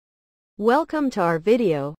Welcome to our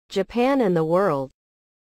video, Japan and the World.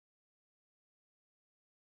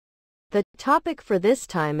 The topic for this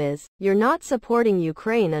time is, you're not supporting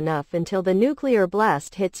Ukraine enough until the nuclear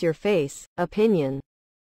blast hits your face, opinion.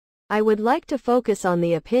 I would like to focus on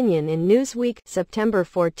the opinion in Newsweek, September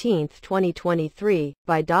 14, 2023,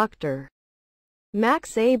 by Dr.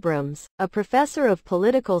 Max Abrahms, a professor of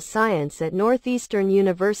political science at Northeastern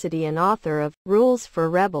University and author of Rules for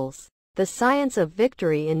Rebels: The Science of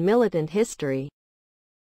Victory in Militant History.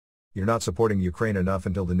 You're not supporting Ukraine enough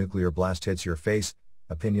until the nuclear blast hits your face,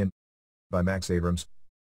 opinion, by Max Abrahms.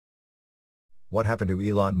 What happened to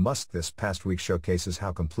Elon Musk this past week showcases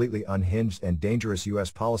how completely unhinged and dangerous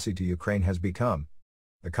U.S. policy to Ukraine has become.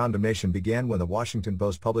 The condemnation began when the Washington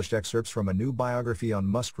Post published excerpts from a new biography on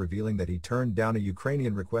Musk revealing that he turned down a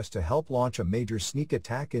Ukrainian request to help launch a major sneak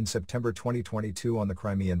attack in September 2022 on the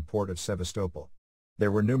Crimean port of Sevastopol.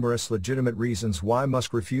 There were numerous legitimate reasons why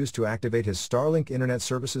Musk refused to activate his Starlink internet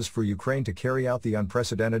services for Ukraine to carry out the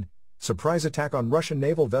unprecedented, surprise attack on Russian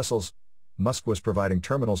naval vessels. Musk was providing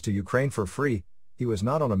terminals to Ukraine for free. He was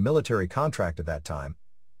not on a military contract at that time.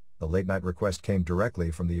 The late-night request came directly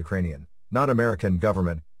from the Ukrainian, not American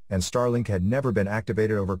government, and Starlink had never been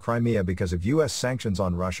activated over Crimea because of U.S. sanctions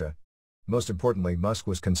on Russia. Most importantly, Musk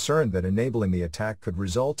was concerned that enabling the attack could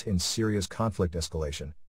result in serious conflict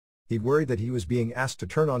escalation. He worried that he was being asked to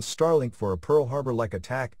turn on Starlink for a Pearl Harbor-like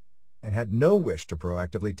attack, and had no wish to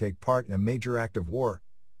proactively take part in a major act of war,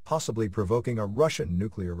 possibly provoking a Russian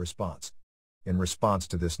nuclear response. In response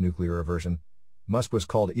to this nuclear aversion, Musk was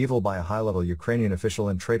called evil by a high-level Ukrainian official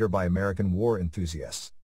and traitor by American war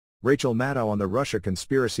enthusiasts. Rachel Maddow on the Russia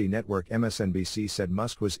conspiracy network MSNBC said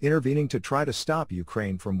Musk was intervening to try to stop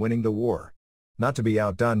Ukraine from winning the war. Not to be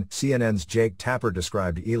outdone, CNN's Jake Tapper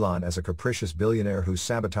described Elon as a capricious billionaire who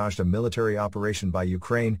sabotaged a military operation by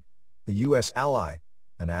Ukraine, the U.S. ally,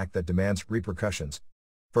 an act that demands repercussions.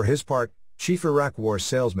 For his part, chief Iraq war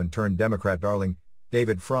salesman turned Democrat darling,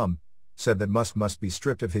 David Frum, said that Musk must be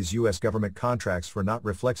stripped of his U.S. government contracts for not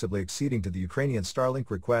reflexively acceding to the Ukrainian Starlink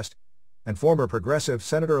request, and former progressive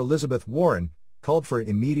Senator Elizabeth Warren called for an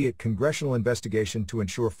immediate congressional investigation to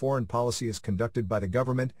ensure foreign policy is conducted by the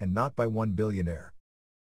government and not by one billionaire.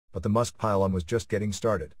 But the Musk pile-on was just getting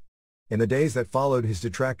started. In the days that followed, his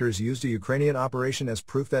detractors used a Ukrainian operation as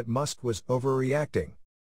proof that Musk was overreacting.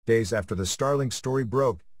 Days after the Starlink story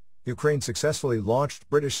broke, Ukraine successfully launched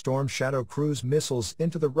British Storm Shadow cruise missiles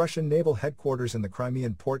into the Russian naval headquarters in the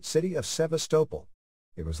Crimean port city of Sevastopol.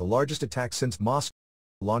 It was the largest attack since Moscow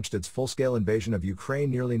launched its full-scale invasion of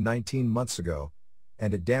Ukraine nearly 19 months ago,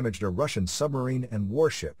 and it damaged a Russian submarine and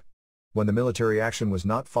warship. When the military action was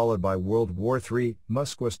not followed by World War III,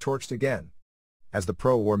 Musk was torched again. As the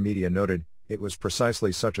pro-war media noted, it was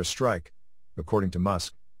precisely such a strike, according to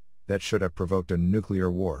Musk, that should have provoked a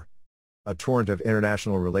nuclear war. A torrent of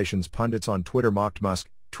international relations pundits on Twitter mocked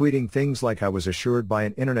Musk, tweeting things like, "I was assured by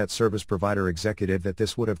an internet service provider executive that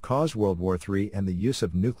this would have caused World War III and the use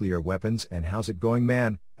of nuclear weapons, and how's it going,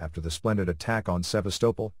 man, after the splendid attack on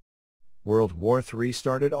Sevastopol? World War III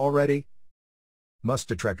started already?" Musk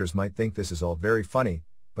detractors might think this is all very funny,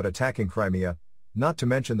 but attacking Crimea, not to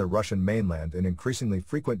mention the Russian mainland and increasingly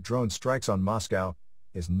frequent drone strikes on Moscow,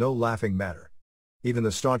 is no laughing matter. Even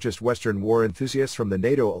the staunchest Western war enthusiasts, from the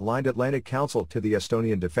NATO-aligned Atlantic Council to the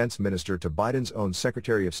Estonian defense minister to Biden's own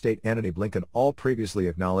Secretary of State Antony Blinken, all previously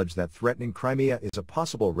acknowledged that threatening Crimea is a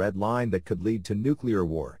possible red line that could lead to nuclear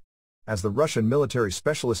war. As the Russian military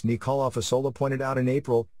specialist Nikolai Fasola pointed out in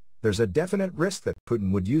April, there's a definite risk that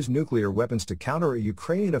Putin would use nuclear weapons to counter a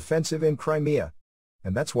Ukrainian offensive in Crimea.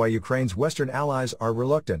 And that's why Ukraine's Western allies are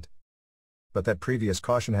reluctant. But that previous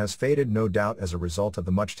caution has faded, no doubt as a result of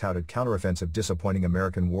the much-touted counteroffensive disappointing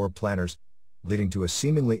American war planners, leading to a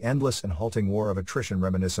seemingly endless and halting war of attrition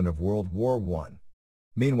reminiscent of World War I.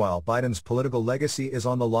 Meanwhile, Biden's political legacy is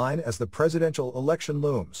on the line as the presidential election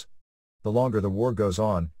looms. The longer the war goes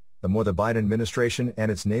on, the more the Biden administration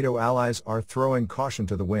and its NATO allies are throwing caution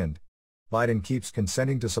to the wind. Biden keeps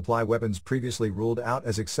consenting to supply weapons previously ruled out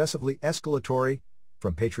as excessively escalatory,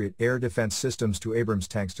 from Patriot air defense systems to Abrams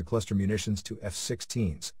tanks to cluster munitions to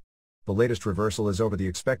F-16s. The latest reversal is over the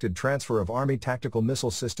expected transfer of Army tactical missile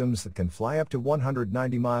systems that can fly up to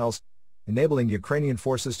 190 miles, enabling Ukrainian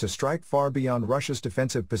forces to strike far beyond Russia's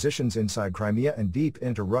defensive positions inside Crimea and deep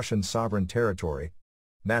into Russian sovereign territory.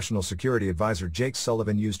 National Security Advisor Jake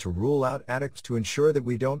Sullivan used to rule out attacks to ensure that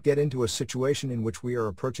we don't get into a situation in which we are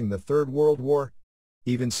approaching the Third World War.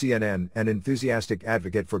 Even CNN, an enthusiastic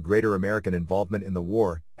advocate for greater American involvement in the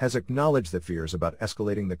war, has acknowledged the fears about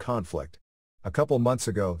escalating the conflict. A couple months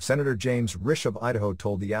ago, Senator James Risch of Idaho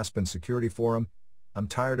told the Aspen Security Forum, "I'm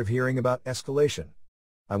tired of hearing about escalation.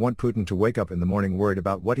 I want Putin to wake up in the morning worried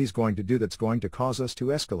about what he's going to do that's going to cause us to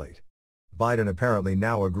escalate. Biden apparently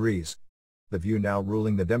now agrees. The view now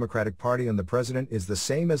ruling the Democratic Party and the president is the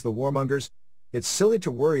same as the warmongers. It's silly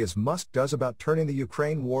to worry as Musk does about turning the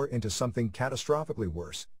Ukraine war into something catastrophically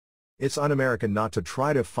worse. It's un-American not to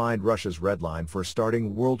try to find Russia's red line for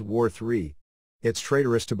starting World War III. It's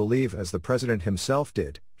traitorous to believe, as the president himself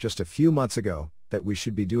did, just a few months ago, that we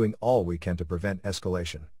should be doing all we can to prevent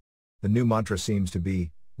escalation. The new mantra seems to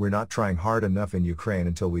be, we're not trying hard enough in Ukraine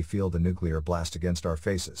until we feel the nuclear blast against our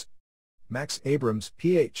faces. Max Abrahms,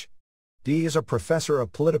 Ph.D. is a professor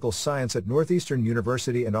of political science at Northeastern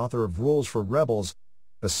University and author of Rules for Rebels,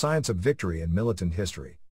 The Science of Victory and Militant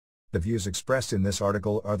History. The views expressed in this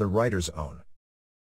article are the writer's own.